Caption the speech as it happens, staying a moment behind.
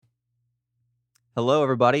Hello,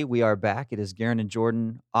 everybody. We are back. It is Garen and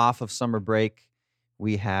Jordan off of summer break.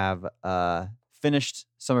 We have finished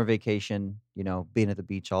summer vacation, being at the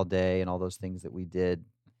beach all day and all those things that we did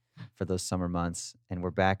for those summer months. And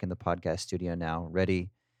we're back in the podcast studio now, ready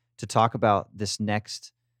to talk about this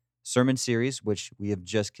next sermon series, which we have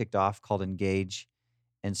just kicked off called Engage.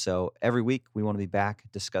 And so every week we want to be back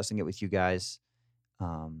discussing it with you guys,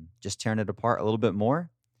 just tearing it apart a little bit more.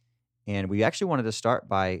 And we actually wanted to start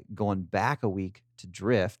by going back a week to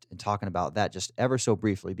Drift and talking about that just ever so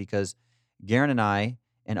briefly because Garen and I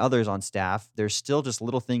and others on staff, there's still just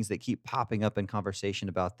little things that keep popping up in conversation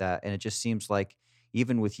about that. And it just seems like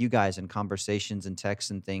even with you guys in conversations and texts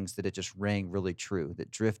and things that it just rang really true, that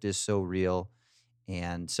Drift is so real.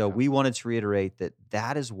 And so Yeah. we wanted to reiterate that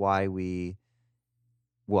that is why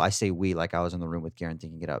I say we like I was in the room with Garen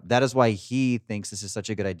thinking it up. That is why he thinks this is such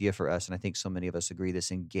a good idea for us. And I think so many of us agree this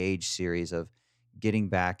Engage series of getting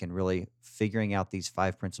back and really figuring out these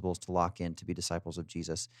 5 principles to lock in to be disciples of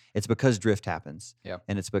Jesus. It's because drift happens. Yep.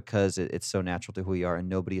 And it's because it's so natural to who we are and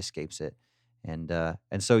nobody escapes it. And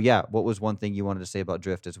so, yeah, what was one thing you wanted to say about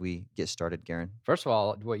drift as we get started, Garen? First of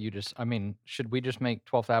all, should we just make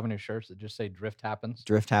 12th Avenue shirts that just say drift happens?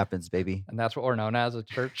 Drift happens, baby. And that's what we're known as a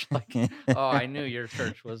church? Like, oh, I knew your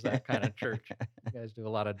church was that kind of church. You guys do a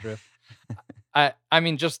lot of drift.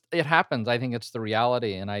 Just it happens. I think it's the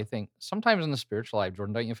reality. And I think sometimes in the spiritual life,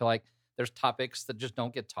 Jordan, don't you feel like there's topics that just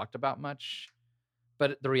don't get talked about much?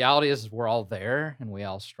 But the reality is we're all there and we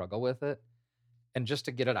all struggle with it. And just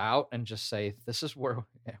to get it out and just say, this is where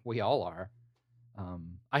we all are.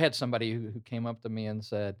 I had somebody who came up to me and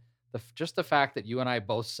said, just the fact that you and I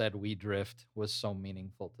both said we drift was so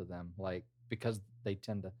meaningful to them, like because they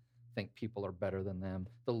tend to think people are better than them.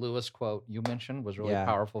 The Lewis quote you mentioned was really Yeah.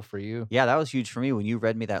 powerful for you. Yeah, that was huge for me when you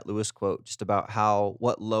read me that Lewis quote just about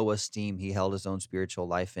what low esteem he held his own spiritual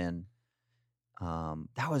life in.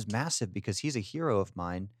 That was massive because he's a hero of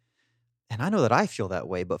mine. And I know that I feel that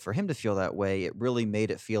way, but for him to feel that way, it really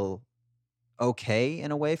made it feel okay in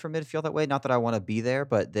a way for me to feel that way. Not that I want to be there,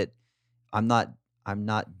 but that I'm not I'm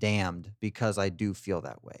not damned because I do feel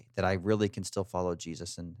that way. That I really can still follow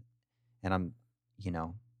Jesus and you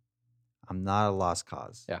know, I'm not a lost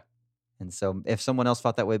cause. Yeah. And so if someone else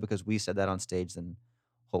felt that way because we said that on stage, then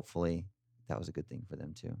hopefully that was a good thing for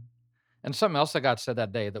them too. And something else that got said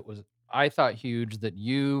that day that was, I thought, huge that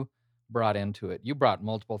you brought into it. You brought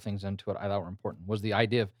multiple things into it I thought were important was the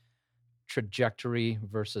idea of trajectory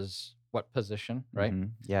versus what position, right?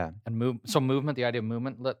 Yeah. And movement, the idea of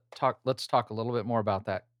movement. Let's talk a little bit more about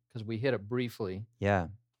that because we hit it briefly. Yeah.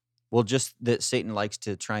 Well, just that Satan likes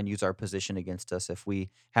to try and use our position against us. If we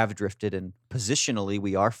have drifted and positionally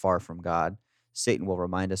we are far from God, Satan will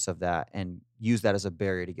remind us of that and use that as a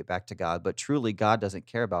barrier to get back to God. But truly, God doesn't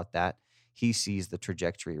care about that. He sees the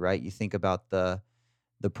trajectory, right? You think about the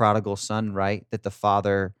prodigal son, right? That the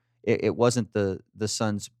father, it wasn't the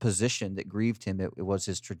son's position that grieved him. It was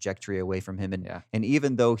his trajectory away from him. And Yeah. and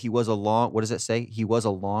even though he was a long, what does it say? He was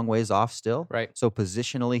a long ways off still. Right. So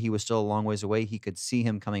positionally, he was still a long ways away. He could see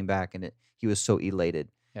him coming back, and he was so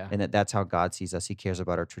elated. Yeah. And that's how God sees us. He cares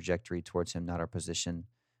about our trajectory towards him, not our position,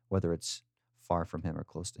 whether it's far from him or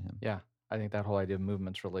close to him. Yeah. I think that whole idea of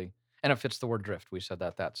movement's really, and it fits the word drift. We said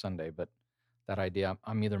that Sunday, but that idea,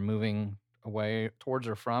 I'm either moving away towards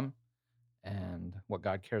or from, and what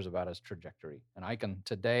God cares about is trajectory. And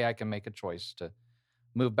today I can make a choice to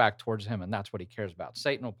move back towards him, and that's what he cares about.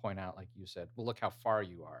 Satan will point out, like you said, well, look how far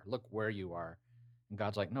you are, look where you are. And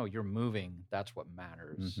God's like, no, you're moving. That's what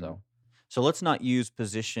matters. Mhm. So So let's not use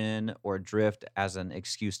position or drift as an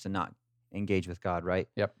excuse to not engage with God, right?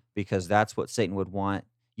 yep. Because that's what Satan would want.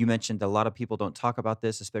 You mentioned a lot of people don't talk about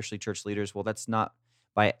this, especially church leaders. Well, that's not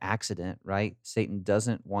by accident, right? Satan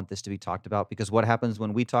doesn't want this to be talked about because what happens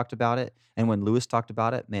when we talked about it and when Lewis talked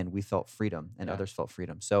about it, man, we felt freedom and Yeah. others felt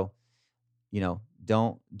freedom. So,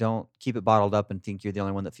 don't keep it bottled up and think you're the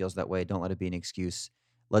only one that feels that way. Don't let it be an excuse.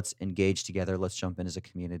 Let's engage together. Let's jump in as a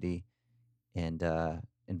community and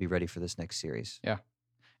be ready for this next series. Yeah.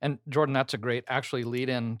 And Jordan, that's a great actually lead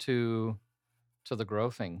in to the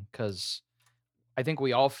growth thing, because I think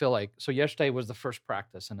we all feel like, so yesterday was the first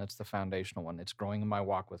practice and it's the foundational one. It's growing in my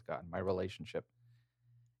walk with God, my relationship.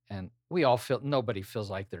 And we all feel, nobody feels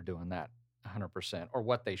like they're doing that 100% or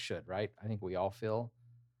what they should, right? I think we all feel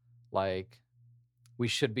like we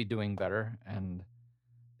should be doing better. And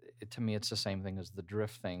to me, it's the same thing as the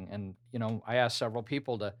drift thing. And, I asked several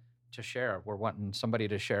people to share. We're wanting somebody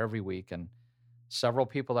to share every week. And several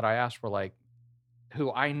people that I asked were like,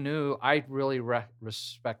 who I knew I really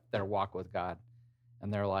respect their walk with God.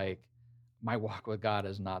 And they're like, my walk with God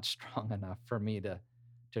is not strong enough for me to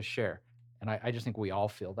share. And I just think we all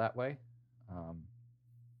feel that way. Um,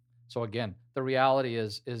 so again, the reality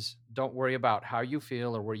is don't worry about how you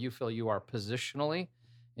feel or where you feel you are positionally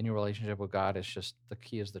in your relationship with God. It's just the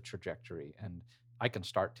key is the trajectory. And I can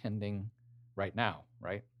start tending right now,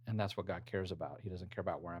 right? And that's what God cares about. He doesn't care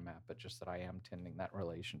about where I'm at, but just that I am tending that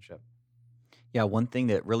relationship. Yeah, one thing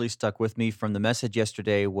that really stuck with me from the message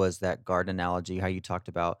yesterday was that garden analogy, how you talked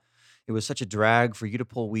about it was such a drag for you to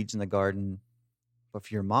pull weeds in the garden, but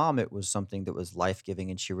for your mom, it was something that was life giving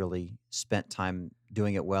and she really spent time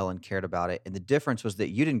doing it well and cared about it. And the difference was that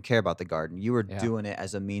you didn't care about the garden. You were Yeah. doing it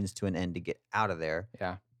as a means to an end to get out of there.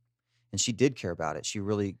 Yeah. And she did care about it. She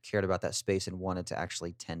really cared about that space and wanted to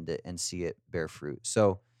actually tend it and see it bear fruit.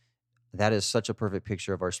 So that is such a perfect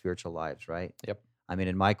picture of our spiritual lives, right? Yep. I mean,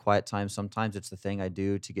 in my quiet time, sometimes it's the thing I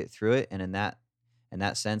do to get through it. And in that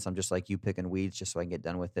sense, I'm just like you picking weeds just so I can get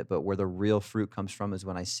done with it. But where the real fruit comes from is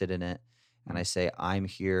when I sit in it and Mm. I say, I'm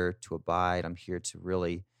here to abide. I'm here to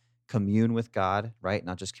really commune with God, right?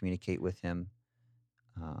 Not just communicate with Him.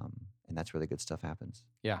 And that's where the good stuff happens.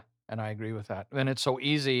 Yeah. And I agree with that. And it's so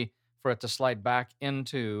easy for it to slide back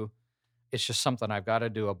into it's just something I've got to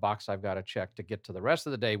do, a box I've got to check to get to the rest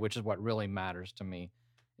of the day, which is what really matters to me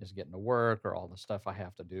is getting to work or all the stuff I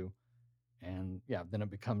have to do. And yeah, then it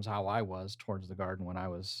becomes how I was towards the garden when I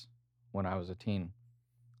was a teen.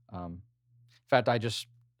 In fact, I just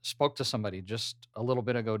spoke to somebody just a little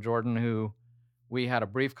bit ago, Jordan, who we had a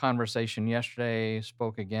brief conversation yesterday,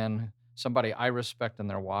 spoke again, somebody I respect in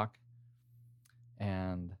their walk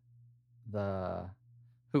and the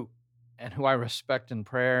who who I respect in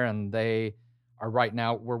prayer, and they are right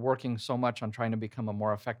now. We're working so much on trying to become a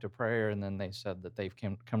more effective prayer, and then they said that they've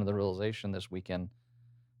come to the realization this weekend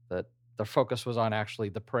that their focus was on actually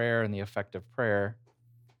the prayer and the effective prayer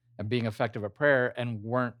and being effective at prayer, and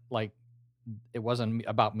weren't like it wasn't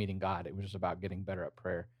about meeting God. It was just about getting better at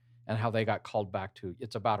prayer, and how they got called back to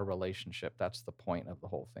it's about a relationship. That's the point of the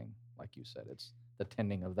whole thing. Like you said, it's the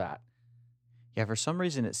tending of that. Yeah, for some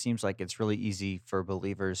reason, it seems like it's really easy for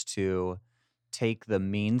believers to take the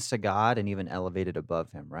means to God and even elevate it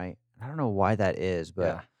above Him, right? I don't know why that is, but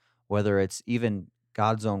Yeah, whether it's even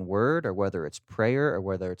God's own word or whether it's prayer or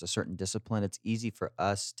whether it's a certain discipline, it's easy for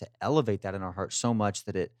us to elevate that in our heart so much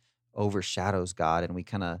that it overshadows God and we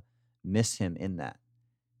kind of miss Him in that.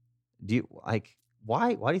 Do you like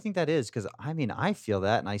why do you think that is? Because I mean, I feel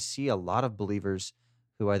that and I see a lot of believers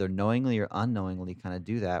who either knowingly or unknowingly kind of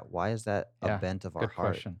do that. Why is that a yeah. bent of our Good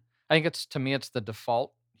heart? question. I think it's to me, it's the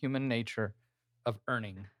default human nature of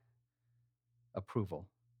earning approval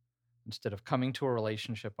instead of coming to a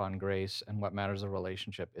relationship on grace and what matters the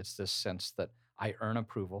relationship. It's this sense that I earn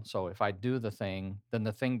approval. So if I do the thing, then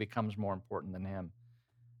the thing becomes more important than him,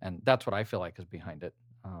 and that's what I feel like is behind it.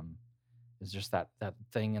 Is just that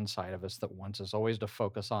thing inside of us that wants us always to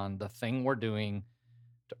focus on the thing we're doing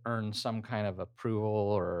to earn some kind of approval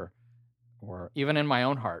or even in my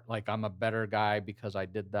own heart, like I'm a better guy because I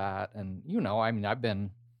did that. And I mean,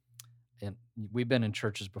 and we've been in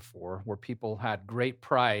churches before where people had great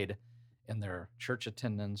pride in their church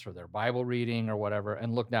attendance or their Bible reading or whatever,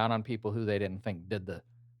 and looked down on people who they didn't think did the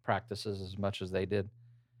practices as much as they did.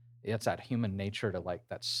 It's that human nature to like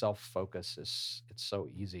that self focus is it's so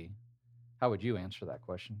easy. How would you answer that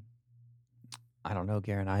question? I don't know,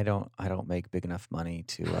 Garen. I don't make big enough money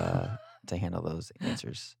to handle those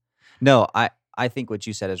answers. No, I think what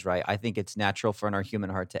you said is right. I think it's natural for in our human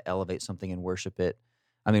heart to elevate something and worship it.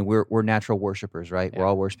 I mean, we're natural worshipers, right? We're Yeah.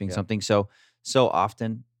 all worshiping Yep. something. So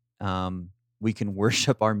often we can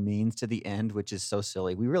worship our means to the end, which is so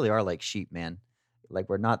silly. We really are like sheep, man. Like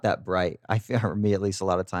we're not that bright. I feel for me at least a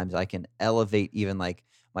lot of times I can elevate even like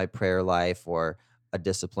my prayer life or a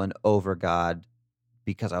discipline over God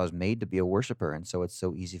because I was made to be a worshiper, and so it's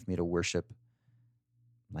so easy for me to worship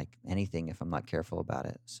like anything if I'm not careful about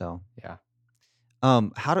it. So, Yeah.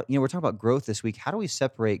 how do we're talking about growth this week. How do we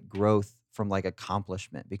separate growth from like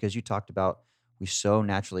accomplishment? Because you talked about we so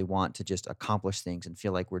naturally want to just accomplish things and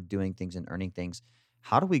feel like we're doing things and earning things.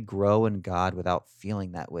 How do we grow in God without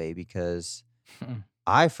feeling that way? Because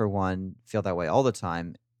I, for one, feel that way all the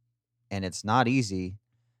time, and it's not easy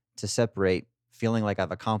to separate feeling like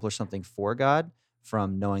I've accomplished something for God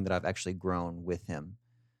from knowing that I've actually grown with Him.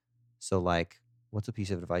 So, like, what's a piece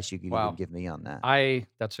of advice you could even Wow. give me on that? I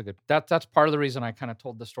that's a good that's part of the reason I kind of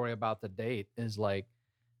told the story about the date is like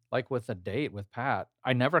with a date with Pat,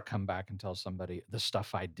 I never come back and tell somebody the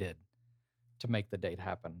stuff I did to make the date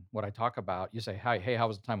happen. What I talk about, you say, hey, how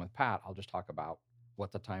was the time with Pat? I'll just talk about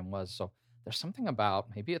what the time was. So there's something about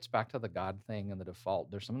maybe it's back to the God thing and the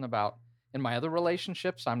default. There's something about in my other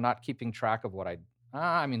relationships, I'm not keeping track of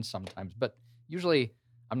I mean, sometimes, but usually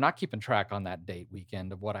I'm not keeping track on that date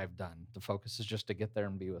weekend of what I've done. The focus is just to get there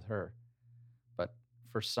and be with her. but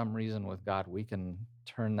for some reason with God, we can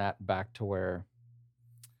turn that back to where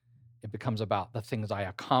it becomes about the things I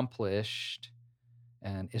accomplished,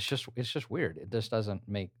 and it's just weird. It just doesn't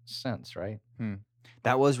make sense, right? Hmm.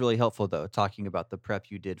 That was really helpful though, talking about the prep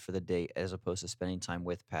you did for the date as opposed to spending time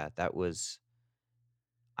with Pat.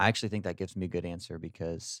 I actually think that gives me a good answer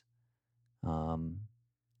because um,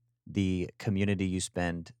 the community you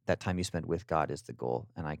spend, that time you spend with God is the goal,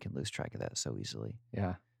 and I can lose track of that so easily.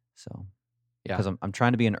 Yeah. So, Yeah. because I'm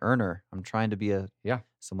trying to be an earner, I'm trying to be Yeah.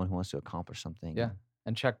 someone who wants to accomplish something. Yeah.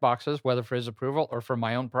 And check boxes, whether for his approval or for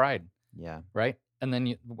my own pride, Yeah, right? And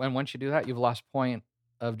then once you do that, you've lost point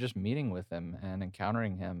of just meeting with him and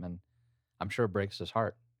encountering him, and I'm sure it breaks his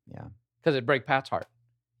heart yeah, because it break Pat's heart,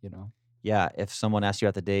 you know. yeah. If someone asked you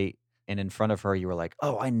at the date and in front of her you were like,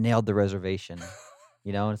 "Oh, I nailed the reservation,"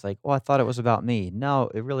 and it's like, "Well, I thought it was about me."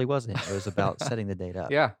 No, it really wasn't. It was about setting the date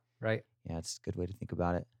up. Yeah. Right. Yeah, it's a good way to think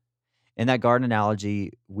about it. In that garden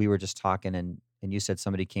analogy, we were just talking, and you said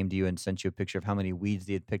somebody came to you and sent you a picture of how many weeds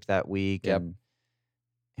they had picked that week, Yep.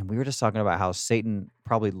 and we were just talking about how Satan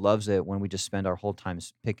probably loves it when we just spend our whole time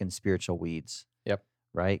picking spiritual weeds, Yep.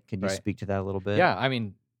 right? Can you Right. speak to that a little bit? Yeah. I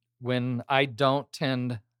mean, when I don't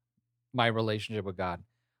tend my relationship with God,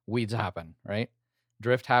 weeds happen, right?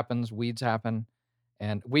 Drift happens, weeds happen.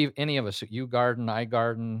 And any of us, you garden, I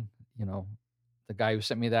garden, you know, the guy who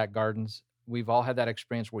sent me that gardens, we've all had that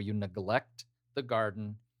experience where you neglect the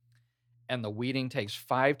garden and the weeding takes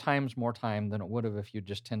 5 times more time than it would have if you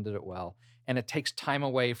just tended it well. And it takes time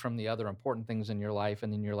away from the other important things in your life.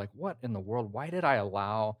 And then you're like, what in the world? Why did I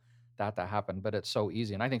allow that to happen? But it's so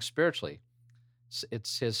easy. And I think spiritually,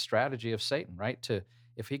 it's his strategy of Satan, right?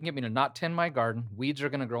 If he can get me to not tend my garden, weeds are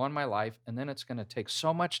going to grow in my life, and then it's going to take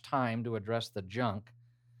so much time to address the junk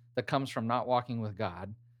that comes from not walking with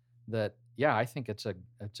God. That yeah, I think it's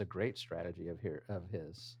a great strategy of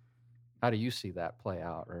his. How do you see that play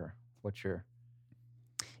out, or what's your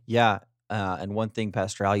Yeah. And one thing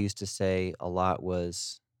Pastor Al used to say a lot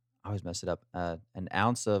was, I always mess it up. An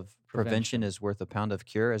ounce of prevention prevention? is worth a pound of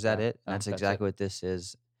cure. Is that Yeah, it? And that's that's it. exactly what this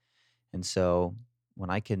is. And so when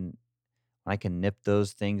I can nip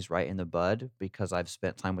those things right in the bud because I've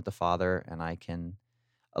spent time with the Father, and I can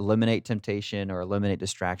eliminate temptation or eliminate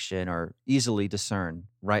distraction or easily discern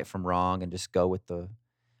right from wrong and just go with the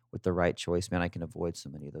right choice, man, I can avoid so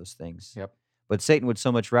many of those things. Yep. But Satan would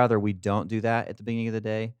so much rather we don't do that at the beginning of the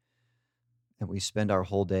day, and we spend our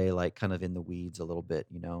whole day like kind of in the weeds a little bit,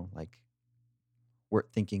 like we're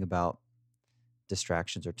thinking about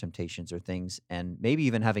distractions or temptations or things, and maybe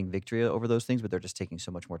even having victory over those things, but they're just taking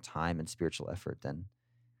so much more time and spiritual effort than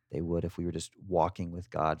they would if we were just walking with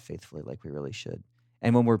God faithfully like we really should.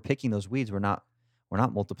 And when we're picking those weeds, we're not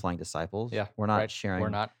multiplying disciples. Yeah. We're not Right. We're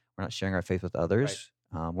sharing not. we're not sharing our faith with Right. others.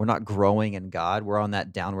 We're not growing in God. We're on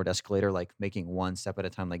that downward escalator, like making one step at a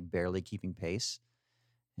time, like barely keeping pace.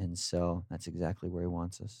 And so that's exactly where he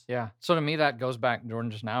wants us. Yeah. So to me, that goes back, Jordan.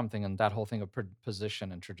 Just now, I'm thinking that whole thing of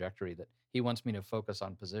position and trajectory, that he wants me to focus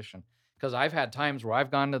on position. Because I've had times where I've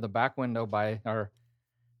gone to the back window by our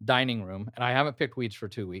dining room and I haven't picked weeds for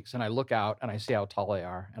 2 weeks, and I look out and I see how tall they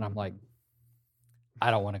are, and I'm like, I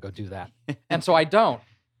don't want to go do that, and so I don't.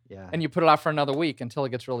 Yeah. And you put it off for another week until it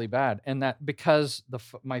gets really bad, and that because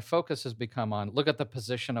my focus has become on look at the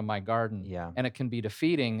position of my garden, Yeah. and it can be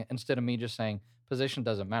defeating instead of me just saying position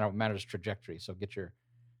doesn't matter. What matters is trajectory. So get your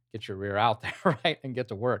rear out there, right, and get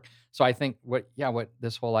to work. So I think what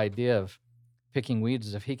this whole idea of picking weeds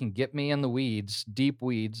is if he can get me in the weeds, deep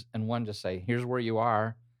weeds, and one just say, here's where you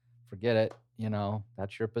are, forget it,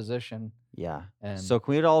 that's your position. Yeah. And So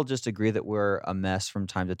can we all just agree that we're a mess from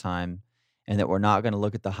time to time, and that we're not going to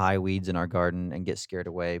look at the high weeds in our garden and get scared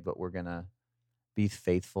away, but we're going to be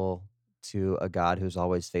faithful to a God who's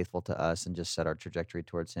always faithful to us and just set our trajectory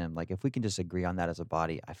towards him. Like if we can just agree on that as a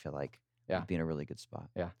body, I feel like Yeah. we'd be in a really good spot.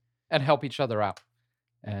 Yeah. And help each other out.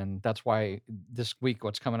 And that's why this week,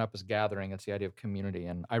 what's coming up is gathering. It's the idea of community.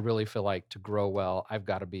 And I really feel like to grow well, I've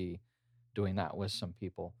got to be doing that with some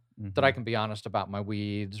people that I Mhm. can be honest about my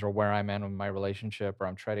weeds or where I'm in with my relationship, or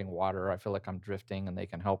I'm treading water. I feel like I'm drifting, and they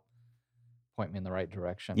can help point me in the right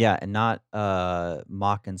direction. Yeah, and not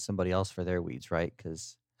mocking somebody else for their weeds, right?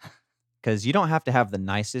 Because you don't have to have the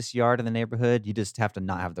nicest yard in the neighborhood. You just have to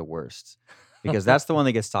not have the worst, because that's the one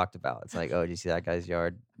that gets talked about. It's like, oh, did you see that guy's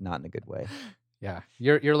yard? Not in a good way. Yeah.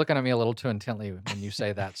 You're looking at me a little too intently when you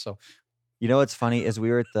say that. So You know what's funny is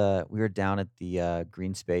we were down at the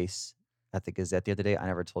green space at the Gazette the other day. I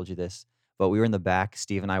never told you this, but we were in the back.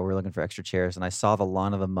 Steve and I were looking for extra chairs, and I saw the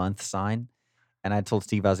lawn of the month sign, And I told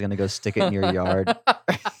Steve I was going to go stick it in your yard.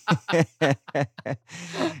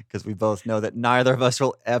 Because we both know that neither of us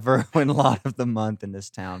will ever win Lot of the Month in this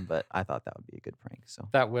town. But I thought that would be a good prank. So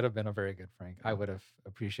That would have been a very good prank. I would have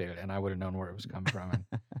appreciated it, and I would have known where it was coming from. And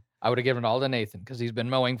I would have given it all to Nathan because he's been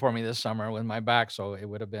mowing for me this summer with my back, so it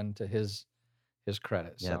would have been to his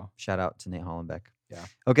credit. yeah, So shout out to Nate Hollenbeck. yeah,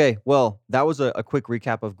 Okay, well, that was a quick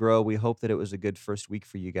recap of Grow. We hope that it was a good first week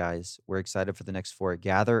for you guys. We're excited for the next 4.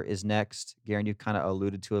 Gather is next. Garen, you kind of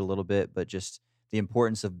alluded to it a little bit, but just the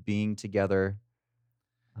importance of being together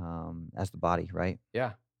as the body, right?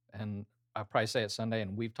 yeah, and I'll probably say it Sunday,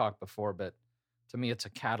 and we've talked before, but to me, it's a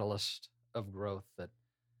catalyst of growth. That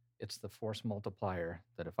it's the force multiplier.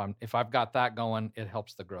 That if I've got that going, it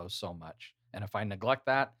helps the grow so much. And if I neglect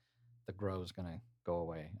that, the grow is gonna go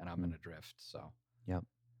away, and I'm gonna drift. So. Yep.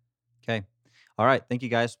 Okay. All right. Thank you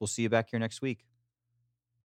guys. We'll see you back here next week.